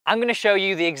I'm going to show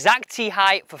you the exact tee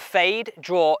height for fade,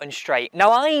 draw and straight.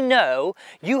 Now I know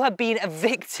you have been a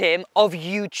victim of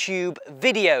YouTube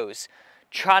videos,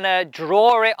 trying to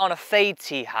draw it on a fade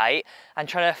tee height and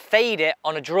trying to fade it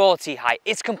on a draw tee height.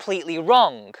 It's completely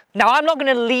wrong. Now I'm not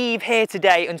going to leave here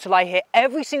today until I hit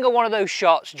every single one of those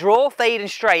shots, draw, fade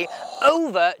and straight,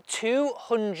 over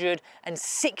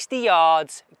 260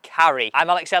 yards carry. I'm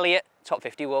Alex Elliott, top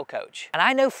 50 world coach. And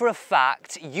I know for a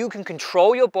fact you can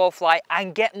control your ball flight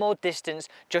and get more distance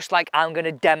just like I'm going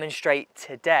to demonstrate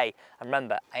today. And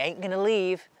remember, I ain't going to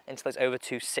leave until it's over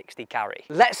 260 carry.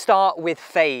 Let's start with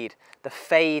fade, the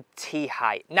fade tee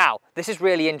height. Now, this is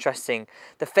really interesting.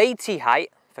 The fade tee height,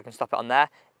 if I can stop it on there,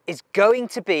 is going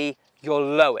to be your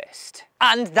lowest.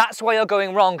 And that's why you're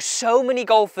going wrong. So many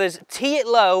golfers tee it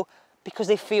low because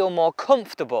they feel more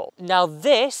comfortable. Now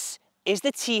this is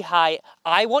the tee height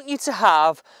I want you to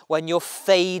have when you're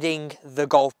fading the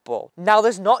golf ball. Now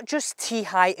there's not just tee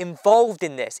height involved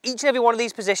in this. Each and every one of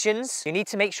these positions, you need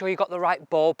to make sure you've got the right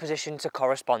ball position to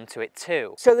correspond to it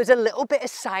too. So there's a little bit of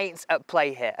science at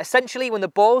play here. Essentially, when the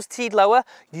ball's teed lower,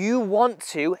 you want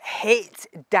to hit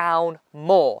down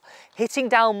more. Hitting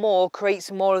down more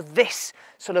creates more of this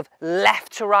sort of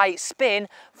left to right spin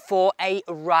for a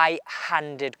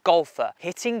right-handed golfer.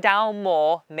 Hitting down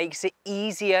more makes it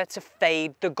easier to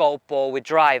fade the golf ball with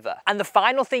driver. And the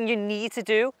final thing you need to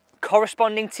do,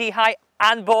 corresponding tee height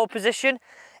and ball position,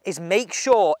 is make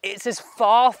sure it's as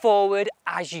far forward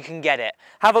as you can get it.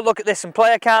 Have a look at this in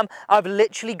player cam. I've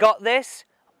literally got this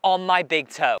on my big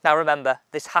toe. Now remember,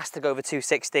 this has to go over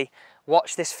 260.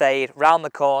 Watch this fade round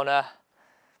the corner.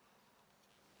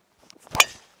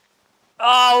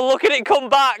 Oh, look at it come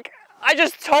back. I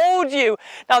just told you.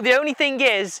 Now the only thing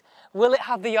is, will it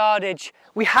have the yardage?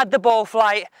 We had the ball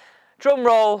flight. Drum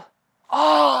roll.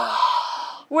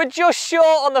 Oh, we're just short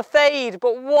on the fade,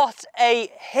 but what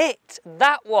a hit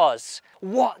that was.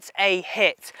 What a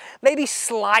hit. Maybe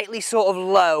slightly sort of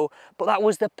low, but that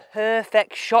was the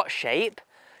perfect shot shape,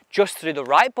 just through the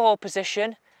right ball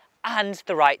position and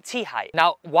the right tee height.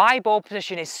 Now, why ball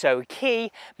position is so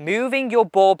key, moving your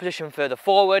ball position further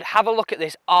forward, have a look at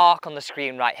this arc on the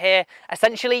screen right here,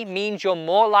 essentially means you're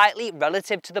more likely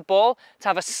relative to the ball to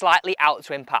have a slightly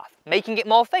outswing path, making it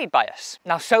more fade bias.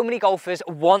 Now, so many golfers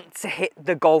want to hit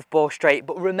the golf ball straight,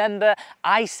 but remember,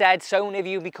 I said so many of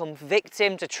you become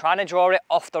victim to trying to draw it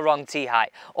off the wrong tee height.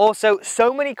 Also,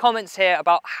 so many comments here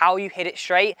about how you hit it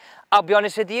straight. I'll be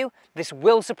honest with you, this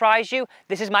will surprise you.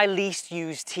 This is my least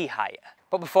used tee height.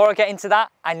 But before I get into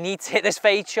that, I need to hit this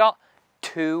fade shot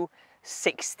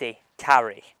 260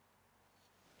 carry.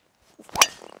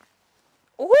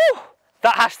 Ooh,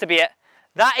 that has to be it.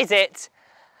 That is it.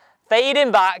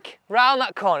 Fading back, round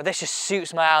that corner. This just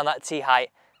suits my eye on that tee height.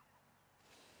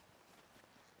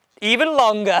 Even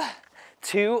longer.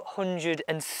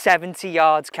 270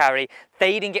 yards carry,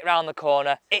 fading it round the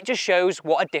corner. It just shows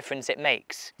what a difference it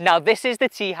makes. Now this is the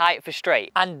tee height for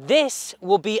straight, and this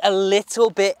will be a little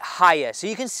bit higher. So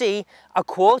you can see a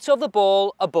quarter of the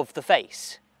ball above the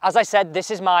face. As I said,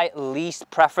 this is my least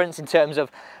preference in terms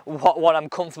of what I'm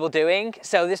comfortable doing.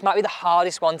 So this might be the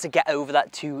hardest one to get over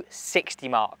that 260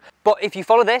 mark. But if you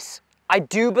follow this, I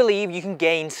do believe you can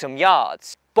gain some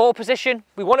yards. Ball position,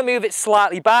 we want to move it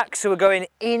slightly back, so we're going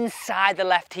inside the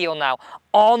left heel now,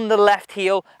 on the left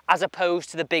heel as opposed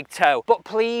to the big toe. But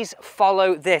please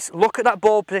follow this. Look at that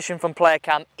ball position from player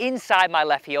cam inside my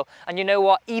left heel. And you know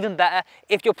what, even better,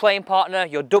 if your playing partner,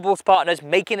 your doubles partner's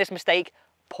making this mistake,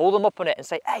 pull them up on it and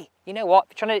say, hey, you know what,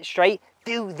 if you're trying to hit it straight,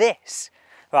 do this.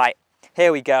 Right,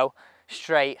 here we go,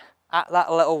 straight at that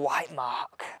little white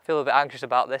mark. I feel a bit anxious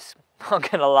about this,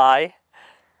 not gonna lie.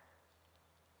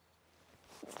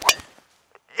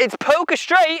 It's poker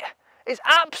straight. It's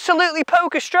absolutely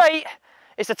poker straight.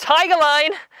 It's a tiger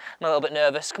line. I'm a little bit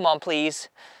nervous. Come on, please.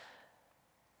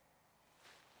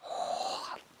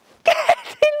 Oh,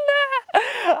 get in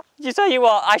there. You tell you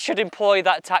what, I should employ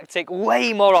that tactic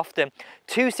way more often.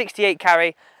 268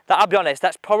 carry. I'll be honest,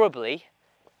 that's probably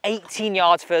 18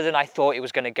 yards further than I thought it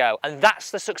was going to go, and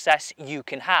that's the success you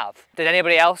can have. Did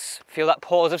anybody else feel that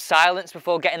pause of silence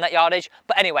before getting that yardage?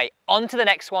 But anyway, on to the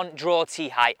next one, draw tee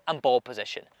height and ball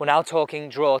position. We're now talking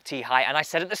draw tee height, and I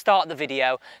said at the start of the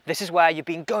video, this is where you've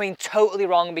been going totally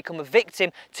wrong and become a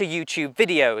victim to YouTube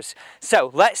videos.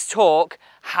 So let's talk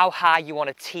how high you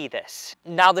want to tee this.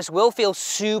 Now this will feel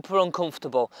super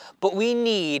uncomfortable, but we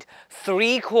need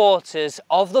 3/4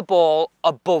 of the ball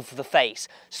above the face.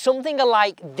 Something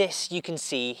like this you can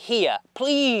see here.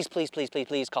 Please, please, please, please,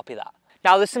 please copy that.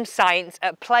 Now there's some science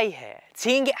at play here.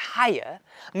 Teeing it higher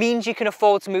means you can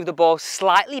afford to move the ball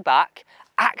slightly back,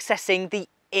 accessing the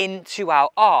in to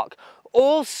out arc.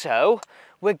 Also,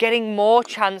 we're getting more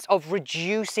chance of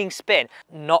reducing spin.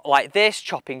 Not like this,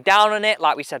 chopping down on it,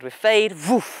 like we said with fade,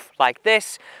 woof, like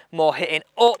this, more hitting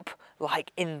up,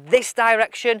 like in this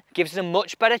direction, gives us a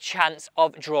much better chance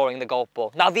of drawing the golf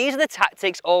ball. Now, these are the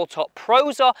tactics all top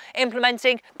pros are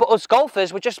implementing, but us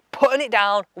golfers, we're just putting it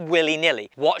down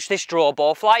willy-nilly. Watch this draw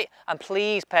ball flight, and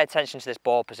please pay attention to this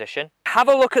ball position. Have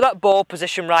a look at that ball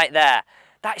position right there.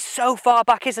 That is so far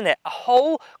back, isn't it? A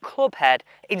whole club head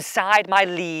inside my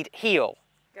lead heel.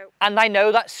 And I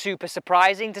know that's super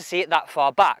surprising to see it that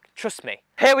far back, trust me.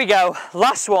 Here we go,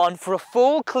 last one for a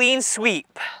full clean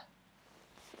sweep.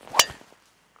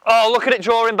 Oh, look at it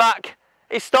drawing back.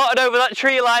 It started over that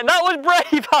tree line. That was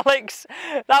brave, Alex.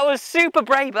 That was super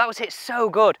brave, but that was hit so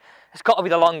good. It's got to be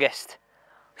the longest.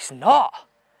 It's not.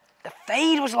 The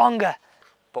fade was longer,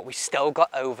 but we still got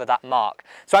over that mark.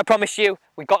 So I promise you,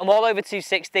 we got them all over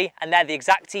 260, and they're the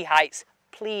exact tee heights.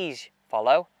 Please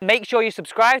follow. Make sure you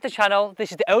subscribe to the channel.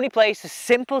 This is the only place for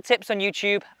simple tips on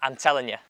YouTube, I'm telling you.